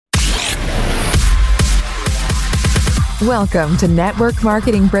Welcome to Network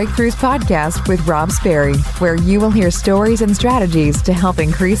Marketing Breakthroughs Podcast with Rob Sperry, where you will hear stories and strategies to help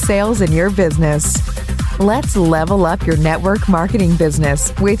increase sales in your business. Let's level up your network marketing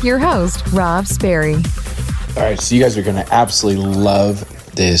business with your host, Rob Sperry. All right, so you guys are going to absolutely love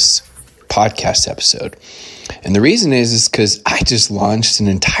this podcast episode. And the reason is because I just launched an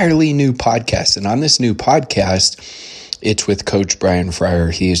entirely new podcast. And on this new podcast, it's with Coach Brian Fryer.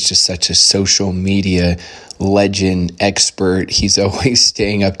 He is just such a social media legend, expert. He's always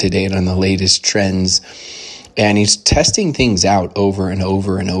staying up to date on the latest trends, and he's testing things out over and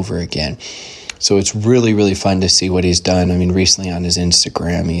over and over again. So it's really, really fun to see what he's done. I mean, recently on his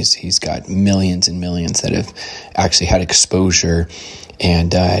Instagram, he's got millions and millions that have actually had exposure,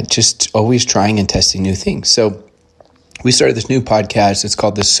 and just always trying and testing new things. So we started this new podcast. It's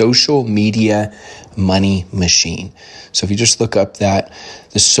called the Social Media Money Machine. So if you just look up that,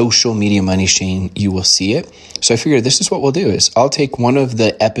 the Social Media Money Machine, you will see it. So I figured this is what we'll do is I'll take one of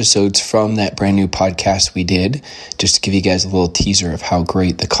the episodes from that brand new podcast we did, just to give you guys a little teaser of how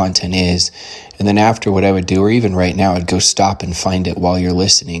great the content is. And then after, what I would do, or even right now, I'd go stop and find it while you're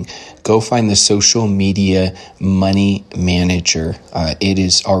listening. Go find the Social Media Money Manager. It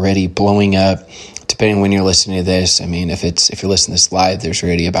is already blowing up. Depending on when you're listening to this, I mean, if you're listening to this live, there's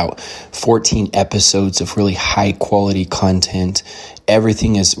already about 14 episodes of really high quality content.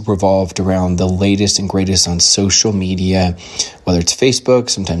 Everything is revolved around the latest and greatest on social media, whether it's Facebook,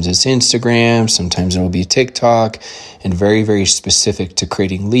 sometimes it's Instagram, sometimes it will be TikTok, and very, very specific to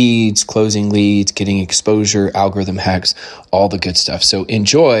creating leads, closing leads, getting exposure, algorithm hacks, all the good stuff. So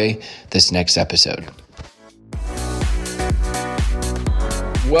enjoy this next episode.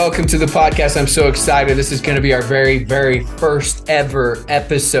 Welcome to the podcast. I'm so excited. This is going to be our very, very first ever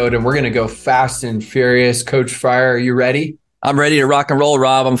episode, and we're going to go fast and furious. Coach Fryer, are you ready? I'm ready to rock and roll,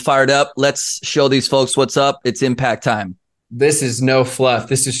 Rob. I'm fired up. Let's show these folks what's up. It's impact time. This is no fluff.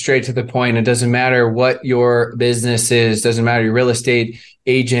 This is straight to the point. It doesn't matter what your business is. Doesn't matter your real estate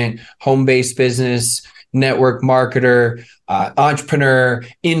agent, home-based business, network marketer, entrepreneur,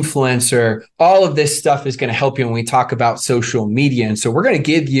 influencer. All of this stuff is going to help you when we talk about social media. And so we're going to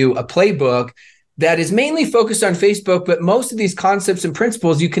give you a playbook that is mainly focused on Facebook, but most of these concepts and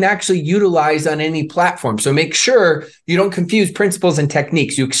principles you can actually utilize on any platform. So make sure you don't confuse principles and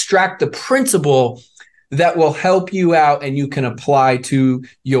techniques. You extract the principle that will help you out and you can apply to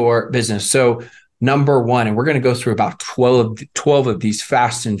your business. So number one, and we're going to go through about 12 of these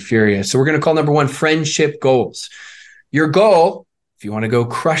fast and furious. So we're going to call number one, friendship goals. Your goal, if you want to go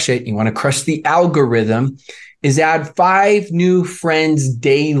crush it, you want to crush the algorithm, is add 5 new friends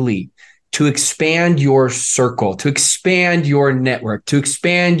daily to expand your circle, to expand your network, to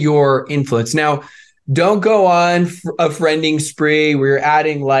expand your influence. Now, don't go on a friending spree where you're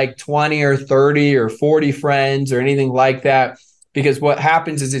adding like 20 or 30 or 40 friends or anything like that, because what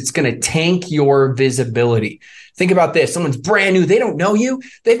happens is it's going to tank your visibility. Think about this. Someone's brand new. They don't know you.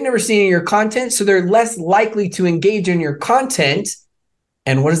 They've never seen your content, so they're less likely to engage in your content.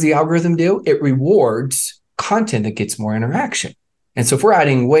 And what does the algorithm do? It rewards content that gets more interaction. And so if we're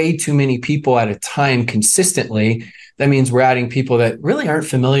adding way too many people at a time consistently, that means we're adding people that really aren't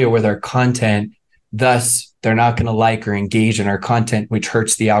familiar with our content. Thus, they're not going to like or engage in our content, which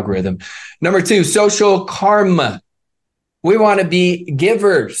hurts the algorithm. Number 2, social karma. We want to be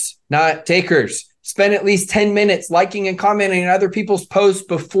givers, not takers. Spend at least 10 minutes liking and commenting on other people's posts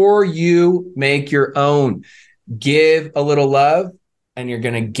before you make your own. Give a little love and you're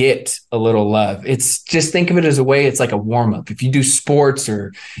going to get a little love. It's just, think of it as a way, it's like a warm up. If you do sports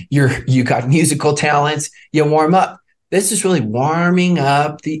or you got musical talents, you warm up. This is really warming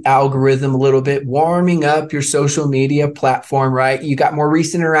up the algorithm a little bit, warming up your social media platform, right? You got more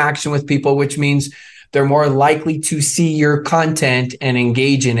recent interaction with people, which means they're more likely to see your content and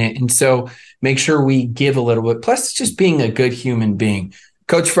engage in it. And so make sure we give a little bit. Plus, just being a good human being.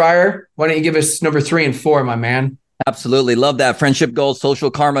 Coach Fryer, why don't you give us number 3 and 4, my man? Absolutely. Love that. Friendship goals, social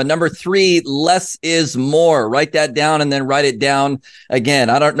karma. Number 3, less is more. Write that down and then write it down again.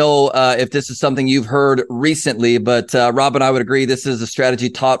 I don't know if this is something you've heard recently, but Rob and I would agree this is a strategy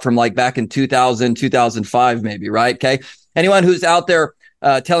taught from like back in 2000, 2005, maybe, right? Okay. Anyone who's out there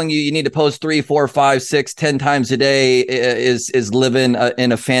telling you need to post 3, 4, 5, 6, 10 times a day is living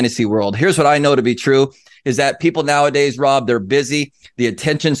in a fantasy world. Here's what I know to be true is that people nowadays, Rob, they're busy. The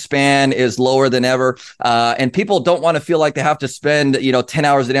attention span is lower than ever. And people don't want to feel like they have to spend, 10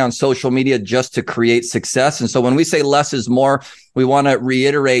 hours a day on social media just to create success. And so when we say less is more, we want to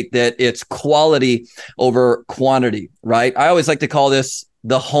reiterate that it's quality over quantity, right? I always like to call this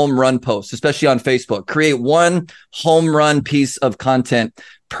the home run post, especially on Facebook. Create one home run piece of content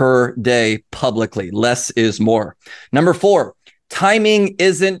per day publicly. Less is more. Number 4, timing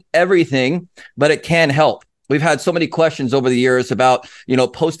isn't everything, but it can help. We've had so many questions over the years about,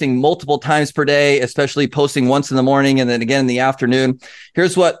 posting multiple times per day, especially posting once in the morning and then again in the afternoon.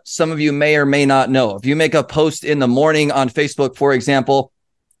 Here's what some of you may or may not know. If you make a post in the morning on Facebook, for example,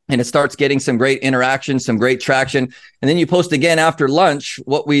 and it starts getting some great interaction, some great traction, and then you post again after lunch,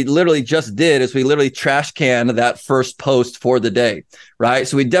 what we literally just did is we literally trash canned that first post for the day, right?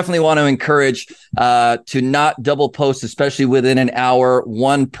 So we definitely want to encourage to not double post, especially within an hour.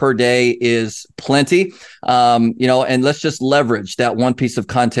 One per day is plenty, and let's just leverage that one piece of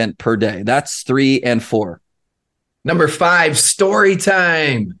content per day. That's 3 and 4. Number 5, story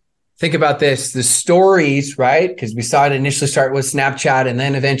time. Think about this, the stories, right? Because we saw it initially start with Snapchat and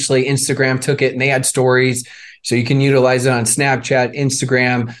then eventually Instagram took it and they had stories. So you can utilize it on Snapchat,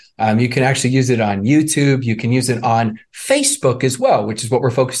 Instagram. You can actually use it on YouTube. You can use it on Facebook as well, which is what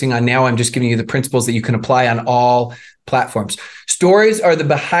we're focusing on now. I'm just giving you the principles that you can apply on all platforms. Stories are the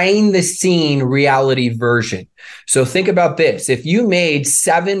behind the scene reality version. So think about this. If you made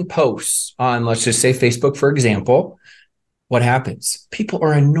 7 posts on, let's just say Facebook, for example, what happens? People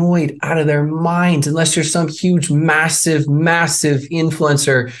are annoyed out of their minds unless you're some huge, massive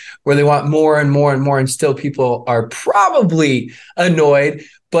influencer where they want more and more and more. And still people are probably annoyed,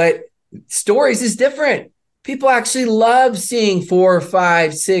 but stories is different. People actually love seeing 4,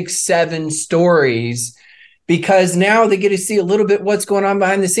 5, 6, 7 stories because now they get to see a little bit what's going on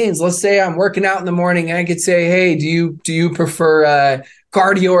behind the scenes. Let's say I'm working out in the morning and I could say, hey, do you prefer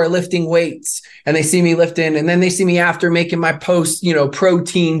cardio or lifting weights? And they see me lifting, and then they see me after making my post,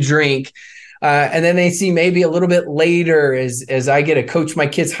 protein drink. And then they see maybe a little bit later as I get to coach my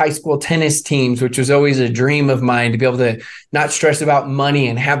kids' high school tennis teams, which was always a dream of mine to be able to not stress about money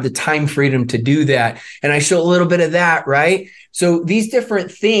and have the time freedom to do that. And I show a little bit of that, right? So these different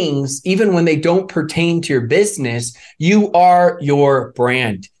things, even when they don't pertain to your business, you are your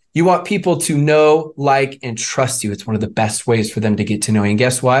brand. You want people to know, like, and trust you. It's one of the best ways for them to get to know you. And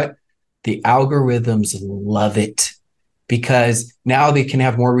guess what? The algorithms love it because now they can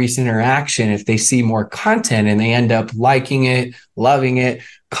have more recent interaction if they see more content and they end up liking it, loving it,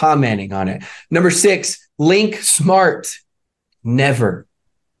 commenting on it. Number 6, link smart. Never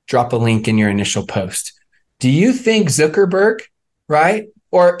drop a link in your initial post. Do you think Zuckerberg, right,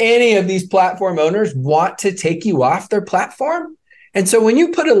 or any of these platform owners want to take you off their platform? And so when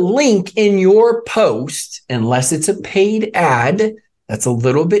you put a link in your post, unless it's a paid ad, that's a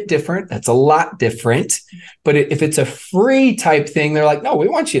little bit different. That's a lot different. But if it's a free type thing, they're like, no, we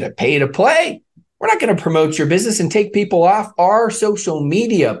want you to pay to play. We're not going to promote your business and take people off our social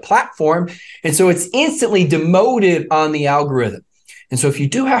media platform. And so it's instantly demoted on the algorithm. And so if you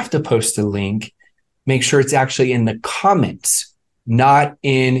do have to post a link, make sure it's actually in the comments, not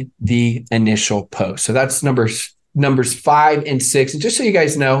in the initial post. So that's numbers 5 and 6. And just so you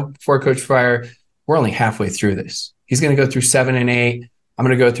guys know, before Coach Fryer, we're only halfway through this. He's going to go through 7 and 8. I'm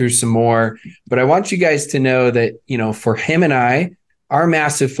going to go through some more, but I want you guys to know that, for him and I, our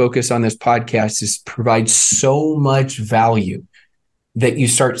massive focus on this podcast is provide so much value that you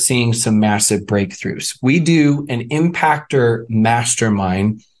start seeing some massive breakthroughs. We do an impactor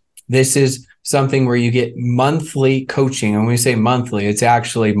mastermind. This is something where you get monthly coaching. And when we say monthly, it's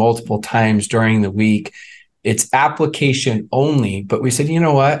actually multiple times during the week. It's application only, but we said, you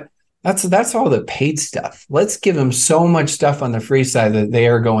know what? That's all the paid stuff. Let's give them so much stuff on the free side that they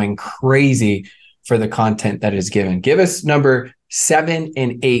are going crazy for the content that is given. Give us number 7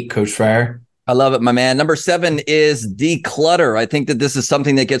 and 8, Coach Fryer. I love it, my man. Number 7 is declutter. I think that this is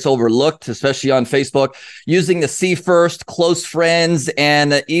something that gets overlooked, especially on Facebook, using the see first, close friends,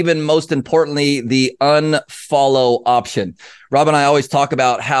 and even most importantly, the unfollow option. Rob and I always talk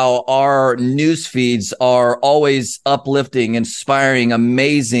about how our news feeds are always uplifting, inspiring,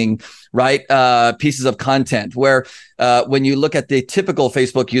 amazing, right? Pieces of content where when you look at the typical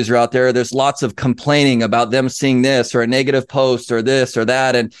Facebook user out there, there's lots of complaining about them seeing this or a negative post or this or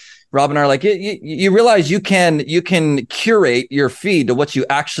that. And Rob and I are like, you realize you can curate your feed to what you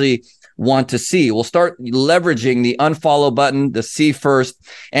actually want to see. We'll start leveraging the unfollow button, the see first,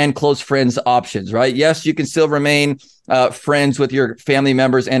 and close friends options, right? Yes, you can still remain friends with your family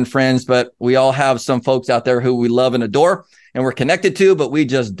members and friends, but we all have some folks out there who we love and adore and we're connected to, but we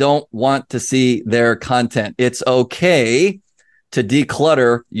just don't want to see their content. It's okay to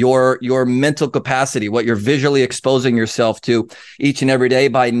declutter your mental capacity, what you're visually exposing yourself to each and every day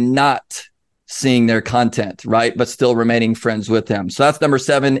by not seeing their content, right? But still remaining friends with them. So that's number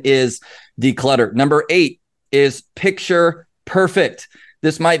 7 is declutter. Number 8 is picture perfect.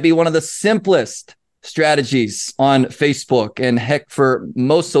 this might be one of the simplest strategies on Facebook and heck for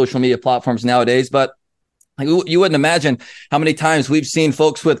most social media platforms nowadays. But you wouldn't imagine how many times we've seen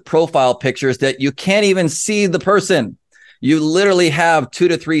folks with profile pictures that you can't even see the person. You literally have 2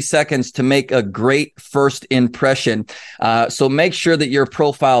 to 3 seconds to make a great first impression. So make sure that your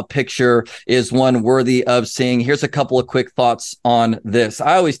profile picture is one worthy of seeing. Here's a couple of quick thoughts on this.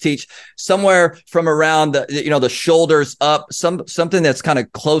 I always teach somewhere from around the shoulders up, something that's kind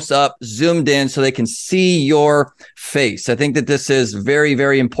of close up, zoomed in so they can see your face. I think that this is very,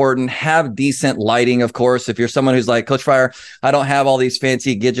 very important. Have decent lighting, of course. If you're someone who's like, Coach Fryer, I don't have all these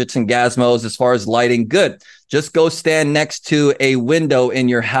fancy gadgets and gazmos as far as lighting. Good. Just go stand next to a window in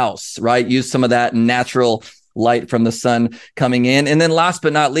your house, right? Use some of that natural light from the sun coming in. And then last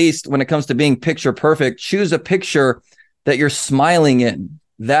but not least, when it comes to being picture perfect, choose a picture that you're smiling in.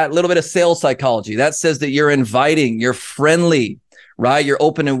 That little bit of sales psychology, that says that you're inviting, you're friendly, right? You're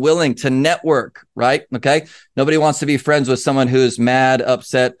open and willing to network, right? Okay. Nobody wants to be friends with someone who's mad,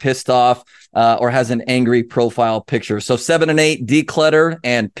 upset, pissed off, or has an angry profile picture. So 7 and 8, declutter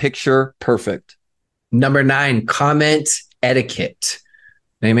and picture perfect. Number 9, comment etiquette.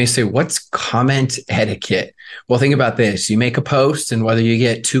 Now you may say, what's comment etiquette? Well, think about this. You make a post, and whether you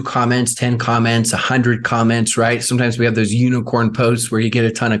get 2 comments, 10 comments, 100 comments, right? Sometimes we have those unicorn posts where you get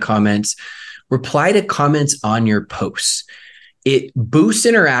a ton of comments. Reply to comments on your posts. It boosts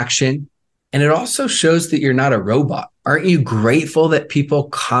interaction, and it also shows that you're not a robot. Aren't you grateful that people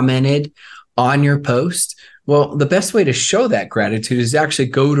commented on your post? Well, the best way to show that gratitude is to actually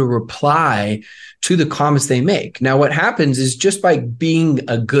go to reply to the comments they make. Now, what happens is just by being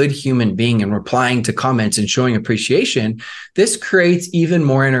a good human being and replying to comments and showing appreciation, this creates even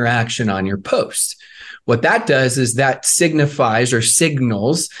more interaction on your post. What that does is that signifies or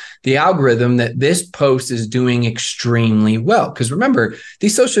signals the algorithm that this post is doing extremely well. Because remember,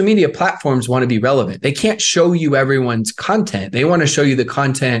 these social media platforms want to be relevant. They can't show you everyone's content. They want to show you the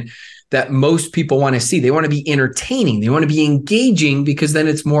content that most people want to see. They want to be entertaining. They want to be engaging because then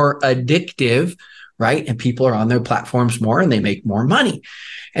it's more addictive, right? And people are on their platforms more and they make more money.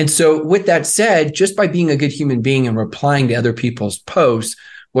 And so with that said, just by being a good human being and replying to other people's posts,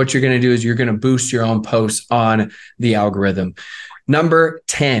 what you're going to do is you're going to boost your own posts on the algorithm. Number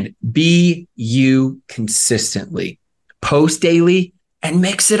 10, be you consistently. Post daily and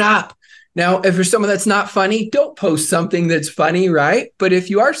mix it up. Now, if you're someone that's not funny, don't post something that's funny, right? But if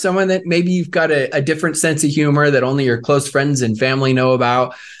you are someone that maybe you've got a different sense of humor that only your close friends and family know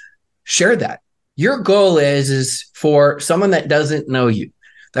about, share that. Your goal is for someone that doesn't know you,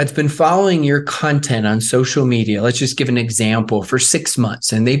 that's been following your content on social media. Let's just give an example for 6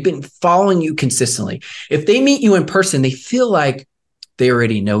 months, and they've been following you consistently. If they meet you in person, they feel like they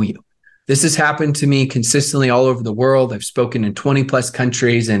already know you. This has happened to me consistently all over the world. I've spoken in 20 plus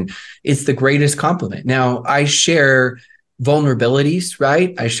countries, and it's the greatest compliment. Now, I share vulnerabilities,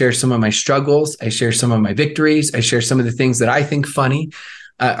 right? I share some of my struggles. I share some of my victories. I share some of the things that I think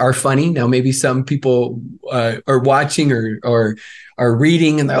are funny. Now, maybe some people are watching or are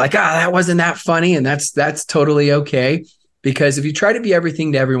reading and they're like, that wasn't that funny. And that's totally okay. Because if you try to be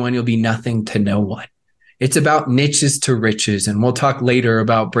everything to everyone, you'll be nothing to no one. It's about niches to riches. And we'll talk later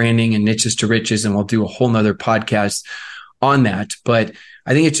about branding and niches to riches. And we'll do a whole nother podcast on that. But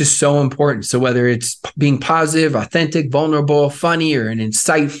I think it's just so important. So whether it's being positive, authentic, vulnerable, funny, or an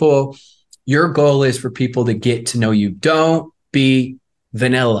insightful, your goal is for people to get to know you. Don't be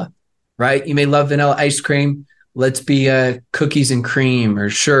vanilla, right? You may love vanilla ice cream. Let's be cookies and cream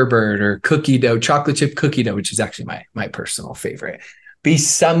or sherbet or cookie dough, chocolate chip cookie dough, which is actually my personal favorite. Be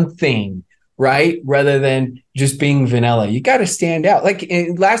something, right? Rather than just being vanilla. You got to stand out. Like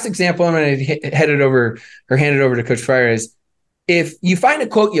last example, I'm going to hand it over to Coach Fryer is, if you find a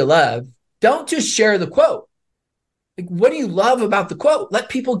quote you love, don't just share the quote. Like, what do you love about the quote? Let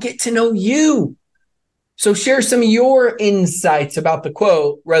people get to know you. So share some of your insights about the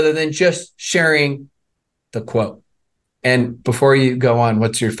quote rather than just sharing the quote. And before you go on,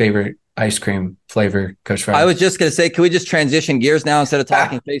 what's your favorite ice cream flavor, Coach Fryer? I was just going to say, can we just transition gears now instead of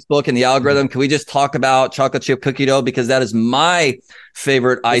talking Facebook and the algorithm? Can we just talk about chocolate chip cookie dough? Because that is my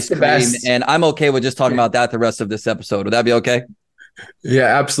favorite ice cream. Best. And I'm okay with just talking about that the rest of this episode. Would that be okay?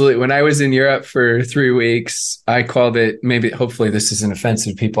 Yeah, absolutely. When I was in Europe for 3 weeks, I called it, hopefully this isn't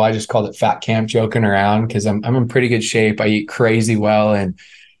offensive to people, I just called it fat camp, joking around, because I'm in pretty good shape. I eat crazy well. And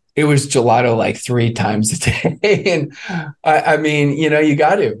it was gelato like 3 times a day. And I mean, you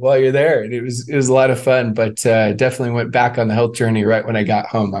got to while you're there. And it was a lot of fun, but definitely went back on the health journey right when I got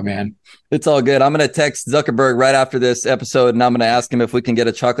home, my man. It's all good. I'm going to text Zuckerberg right after this episode, and I'm going to ask him if we can get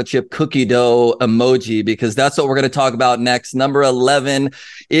a chocolate chip cookie dough emoji, because that's what we're going to talk about next. Number 11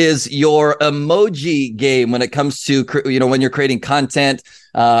 is your emoji game when it comes to, when you're creating content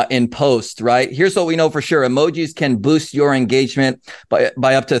in post, right? Here's what we know for sure. Emojis can boost your engagement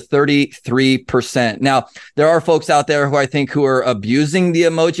by up to 33%. Now, there are folks out there who are abusing the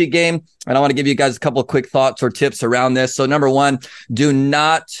emoji game, and I want to give you guys a couple of quick thoughts or tips around this. So number one, do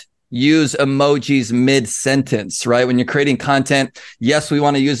not use emojis mid-sentence, right? When you're creating content, yes, we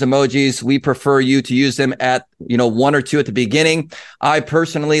want to use emojis. We prefer you to use them at, 1 or 2 at the beginning. I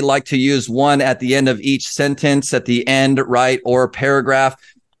personally like to use one at the end of each sentence, at the end, right? Or paragraph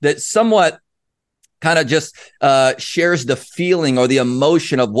that somewhat kind of just shares the feeling or the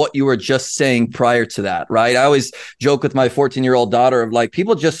emotion of what you were just saying prior to that, right? I always joke with my 14-year-old daughter of like,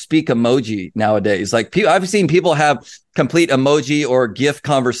 people just speak emoji nowadays. Like I've seen people have complete emoji or GIF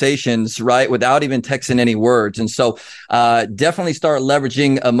conversations, right, without even texting any words. And so definitely start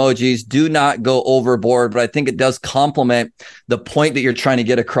leveraging emojis. Do not go overboard, but I think it does complement the point that you're trying to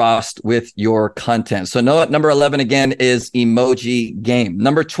get across with your content. So number 11 again is emoji game.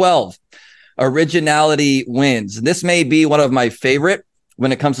 Number 12. Originality wins. This may be one of my favorite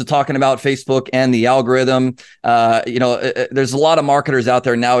when it comes to talking about Facebook and the algorithm. There's a lot of marketers out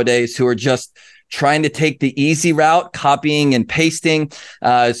there nowadays who are just trying to take the easy route, copying and pasting.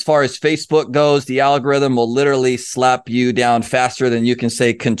 As far as Facebook goes, the algorithm will literally slap you down faster than you can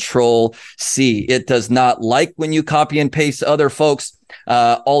say Control C. It does not like when you copy and paste other folks.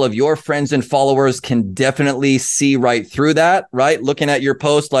 All of your friends and followers can definitely see right through that, right? Looking at your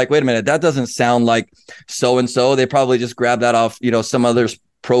post, like, wait a minute, that doesn't sound like so-and-so. They probably just grabbed that off, some other's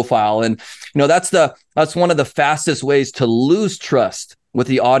profile. And, that's one of the fastest ways to lose trust with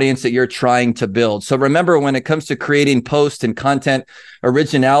the audience that you're trying to build. So remember, when it comes to creating posts and content,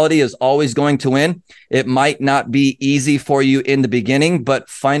 originality is always going to win. It might not be easy for you in the beginning, but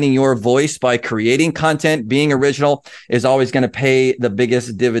finding your voice by creating content, being original, is always going to pay the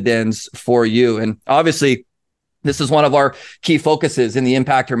biggest dividends for you. And obviously, this is one of our key focuses in the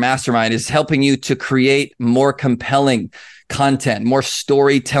Impactor Mastermind, is helping you to create more compelling content, more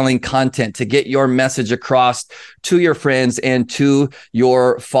storytelling content to get your message across to your friends and to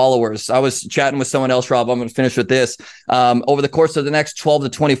your followers. I was chatting with someone else, Rob. I'm going to finish with this. Over the course of the next 12 to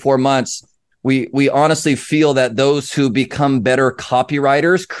 24 months, we honestly feel that those who become better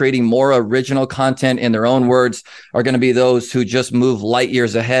copywriters, creating more original content in their own words, are going to be those who just move light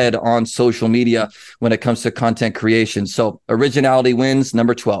years ahead on social media when it comes to content creation. So originality wins,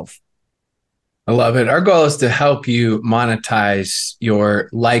 number 12. I love it. Our goal is to help you monetize your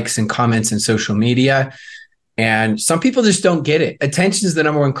likes and comments in social media. And some people just don't get it. Attention is the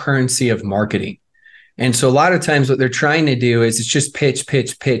number one currency of marketing. And so a lot of times what they're trying to do is it's just pitch.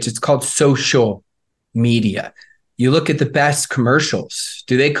 It's called social media. You look at the best commercials.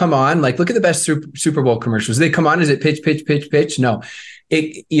 Do they come on? Like, look at the best Super Bowl commercials. Do they come on? Is it pitch? No.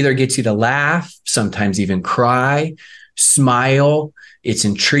 It either gets you to laugh, sometimes even cry, smile. It's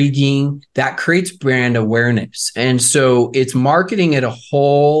intriguing. That creates brand awareness. And so it's marketing at a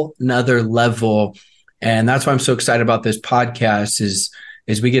whole nother level. And that's why I'm so excited about this podcast is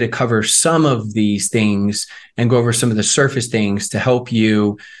we get to cover some of these things and go over some of the surface things to help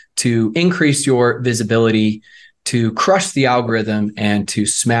you to increase your visibility, to crush the algorithm, and to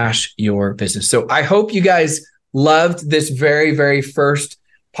smash your business. So I hope you guys loved this very, very first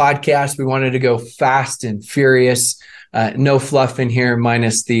podcast. We wanted to go fast and furious. No fluff in here,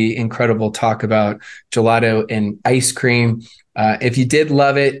 minus the incredible talk about gelato and ice cream. If you did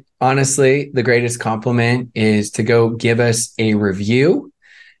love it, honestly, the greatest compliment is to go give us a review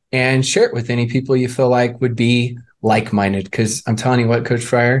and share it with any people you feel like would be like-minded. Because I'm telling you what, Coach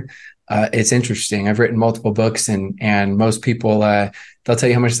Fryer, it's interesting. I've written multiple books, and most people, they'll tell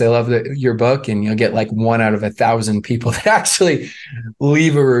you how much they love your book, and you'll get like 1 out of 1,000 people that actually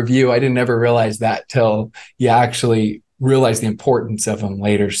leave a review. I didn't ever realize that till you actually realize the importance of them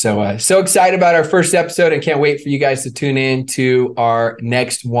later. So excited about our first episode, and can't wait for you guys to tune in to our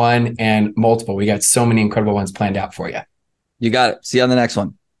next one and multiple. We got so many incredible ones planned out for you. You got it. See you on the next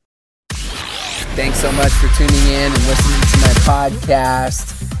one. Thanks so much for tuning in and listening to my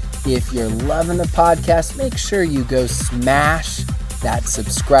podcast. If you're loving the podcast, make sure you go smash that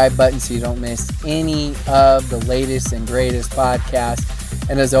subscribe button so you don't miss any of the latest and greatest podcasts.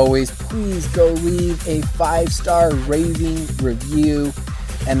 And as always, please go leave a 5-star raving review.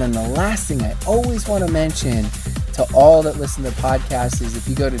 And then the last thing I always want to mention to all that listen to podcasts is if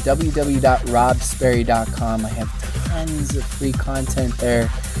you go to www.robsperry.com, I have tons of free content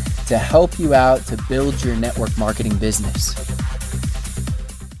there to help you out to build your network marketing business.